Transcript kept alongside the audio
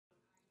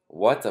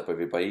What's up,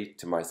 everybody?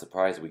 To my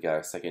surprise, we got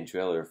a second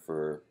trailer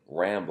for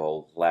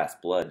Rambo Last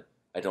Blood.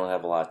 I don't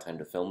have a lot of time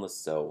to film this,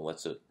 so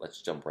let's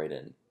jump right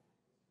in.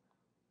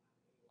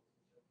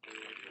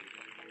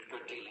 You're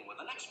dealing with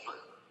an expert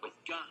with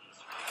guns.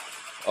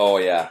 Oh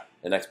yeah,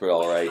 an expert,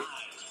 all right.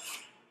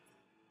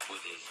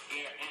 With his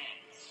bare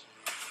hands.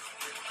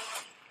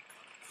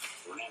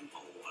 Rambo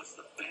was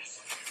the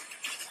best.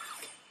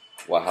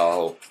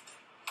 Wow.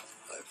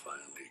 I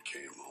finally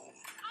came home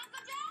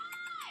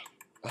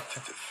to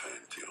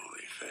defend the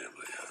only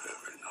family I've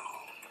ever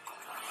known.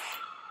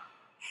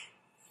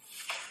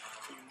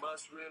 You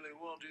must really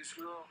want this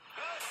girl.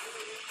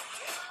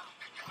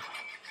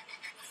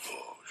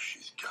 All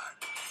she's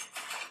got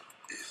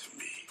is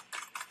me.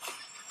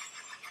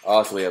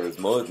 Oh, so we have his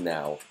mode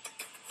now.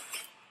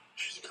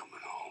 She's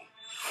coming home.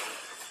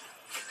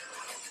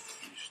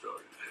 You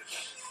started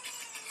this.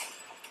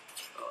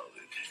 I'll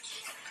end it.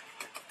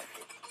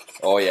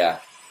 Oh yeah.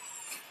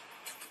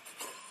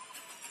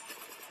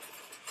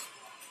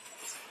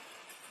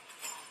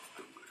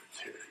 I'm gonna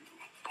tear you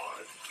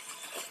apart.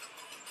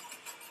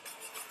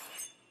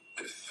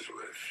 This is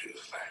what it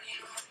feels like.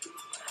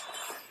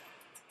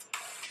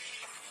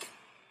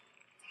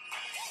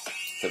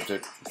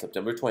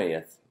 September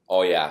 20th.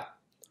 Oh yeah.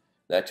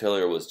 That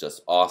trailer was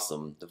just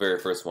awesome. The very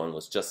first one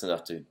was just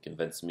enough to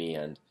convince me,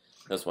 and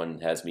this one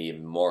has me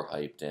even more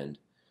hyped, and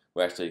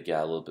we actually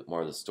got a little bit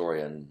more of the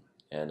story on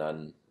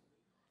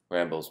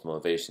Rambo's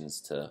motivations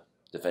to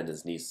defend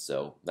his niece,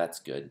 so that's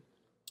good.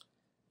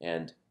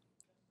 And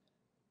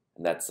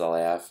that's all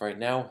I have right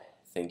now.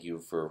 Thank you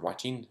for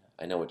watching.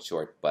 I know it's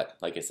short, but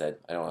like I said,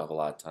 I don't have a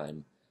lot of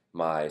time.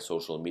 My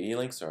social media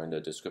links are in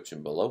the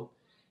description below,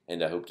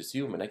 and I hope to see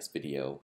you in my next video.